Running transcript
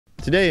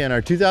Today on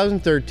our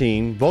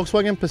 2013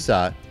 Volkswagen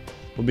Passat,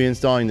 we'll be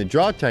installing the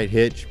Draw-Tite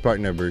Hitch, part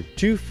number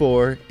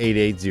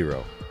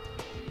 24880.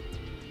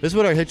 This is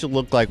what our hitch will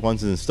look like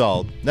once it's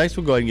installed. Next,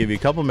 we'll go ahead and give you a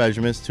couple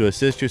measurements to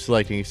assist you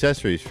selecting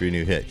accessories for your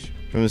new hitch.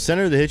 From the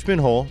center of the hitch pin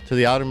hole to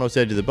the outermost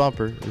edge of the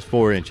bumper is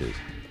 4 inches.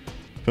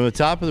 From the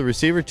top of the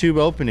receiver tube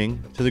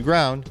opening to the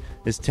ground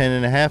is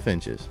 10.5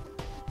 inches.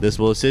 This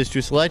will assist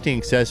you selecting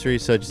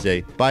accessories such as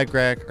a bike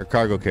rack or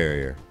cargo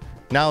carrier.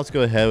 Now let's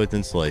go ahead with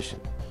installation.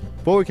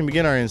 Before we can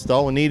begin our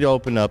install, we'll need to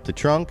open up the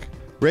trunk,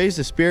 raise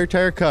the spare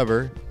tire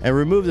cover, and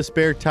remove the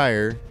spare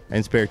tire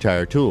and spare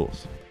tire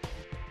tools.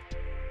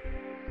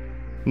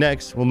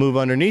 Next, we'll move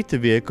underneath the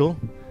vehicle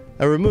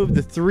and remove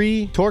the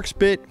 3 torx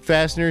bit,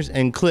 fasteners,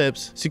 and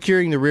clips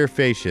securing the rear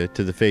fascia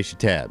to the fascia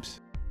tabs.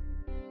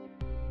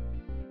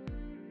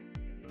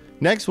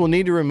 Next, we'll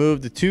need to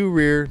remove the 2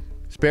 rear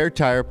spare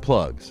tire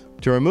plugs.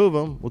 To remove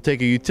them, we'll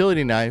take a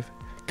utility knife,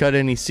 cut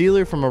any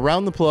sealer from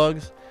around the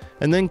plugs,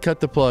 and then cut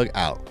the plug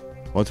out.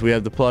 Once we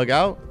have the plug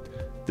out,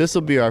 this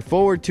will be our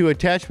forward 2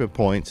 attachment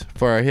points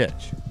for our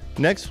hitch.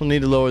 Next, we'll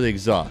need to lower the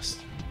exhaust.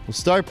 We'll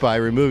start by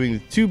removing the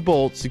 2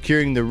 bolts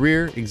securing the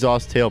rear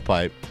exhaust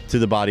tailpipe to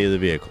the body of the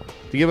vehicle.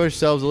 To give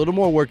ourselves a little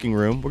more working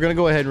room, we're going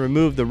to go ahead and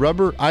remove the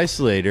rubber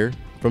isolator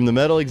from the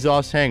metal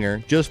exhaust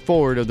hanger just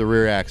forward of the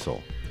rear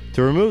axle.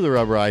 To remove the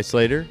rubber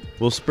isolator,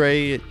 we'll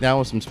spray it down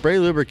with some spray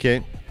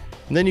lubricant,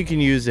 and then you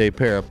can use a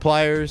pair of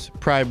pliers,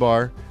 pry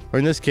bar, or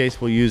in this case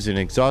we'll use an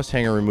exhaust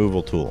hanger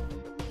removal tool.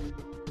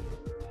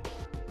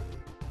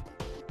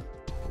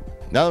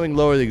 Now that we can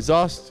lower the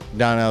exhaust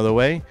down out of the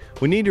way,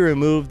 we need to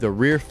remove the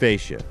rear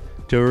fascia.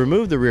 To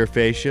remove the rear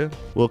fascia,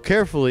 we'll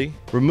carefully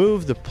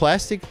remove the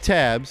plastic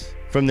tabs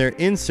from their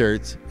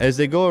inserts as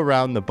they go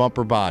around the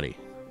bumper body.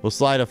 We'll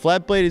slide a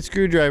flat-bladed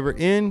screwdriver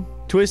in,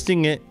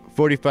 twisting it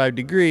 45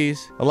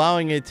 degrees,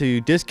 allowing it to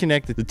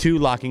disconnect the 2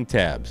 locking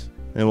tabs.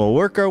 And we'll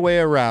work our way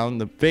around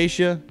the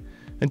fascia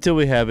until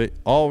we have it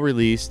all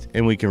released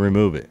and we can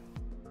remove it.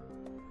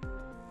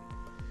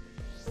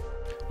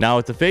 Now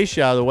with the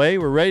fascia out of the way,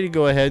 we're ready to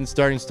go ahead and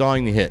start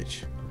installing the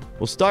hitch.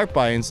 We'll start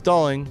by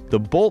installing the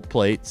bolt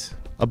plates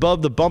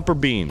above the bumper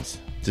beams.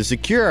 To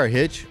secure our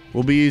hitch,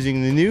 we'll be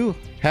using the new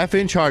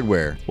 1/2-inch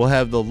hardware. We'll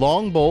have the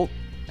long bolt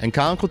and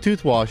conical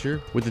tooth washer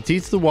with the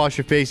teeth of the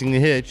washer facing the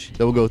hitch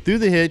that will go through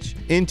the hitch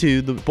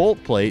into the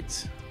bolt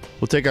plates.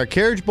 We'll take our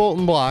carriage bolt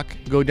and block,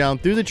 go down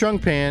through the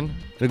trunk pan,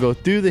 it'll go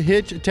through the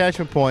hitch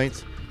attachment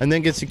points, and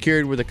then get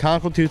secured with a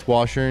conical tooth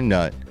washer and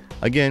nut,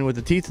 again with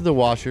the teeth of the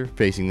washer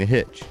facing the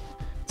hitch.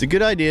 It's a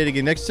good idea to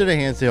get next to the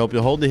hands to help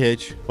you hold the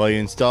hitch while you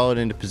install it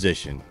into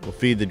position. We'll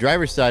feed the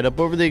driver's side up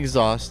over the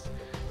exhaust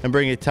and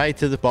bring it tight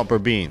to the bumper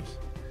beams.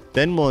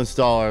 Then we'll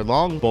install our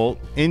long bolt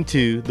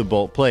into the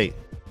bolt plate.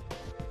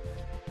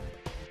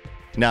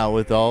 Now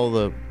with all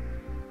the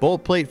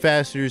bolt plate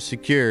fasteners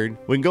secured,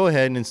 we can go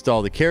ahead and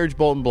install the carriage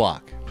bolt and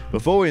block.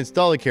 Before we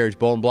install the carriage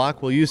bolt and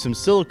block, we'll use some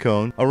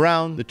silicone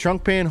around the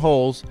trunk pan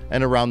holes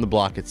and around the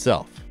block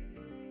itself.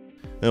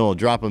 Then we'll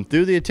drop them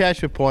through the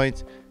attachment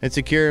points and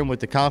secure them with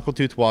the conical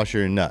tooth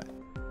washer and nut.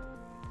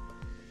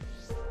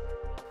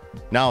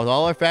 Now with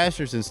all our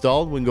fasteners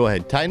installed, we can go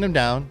ahead and tighten them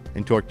down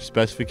and torque to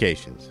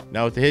specifications.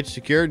 Now with the hitch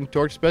secured and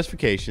torque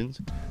specifications,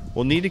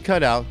 we'll need to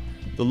cut out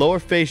the lower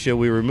fascia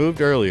we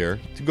removed earlier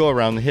to go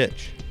around the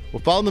hitch.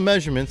 We'll follow the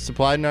measurements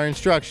supplied in our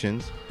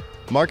instructions,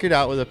 mark it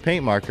out with a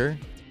paint marker,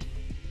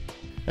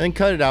 and then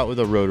cut it out with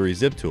a rotary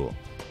zip tool.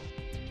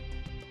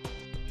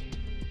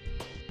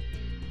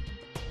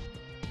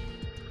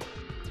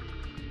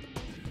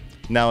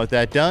 Now with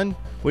that done,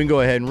 we can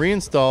go ahead and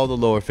reinstall the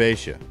lower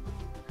fascia,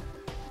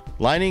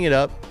 lining it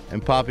up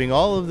and popping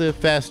all of the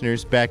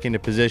fasteners back into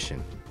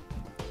position.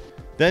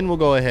 Then we'll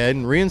go ahead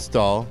and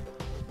reinstall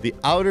the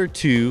outer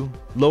 2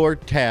 lower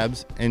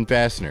tabs and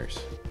fasteners,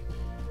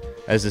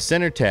 as the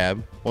center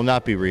tab will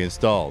not be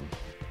reinstalled.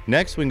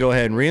 Next, we can go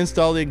ahead and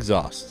reinstall the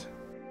exhaust.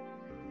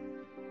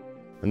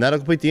 And that'll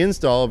complete the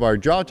install of our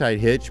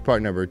Draw-Tite Hitch,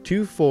 part number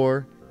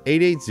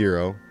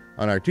 24880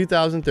 on our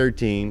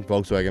 2013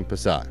 Volkswagen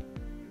Passat.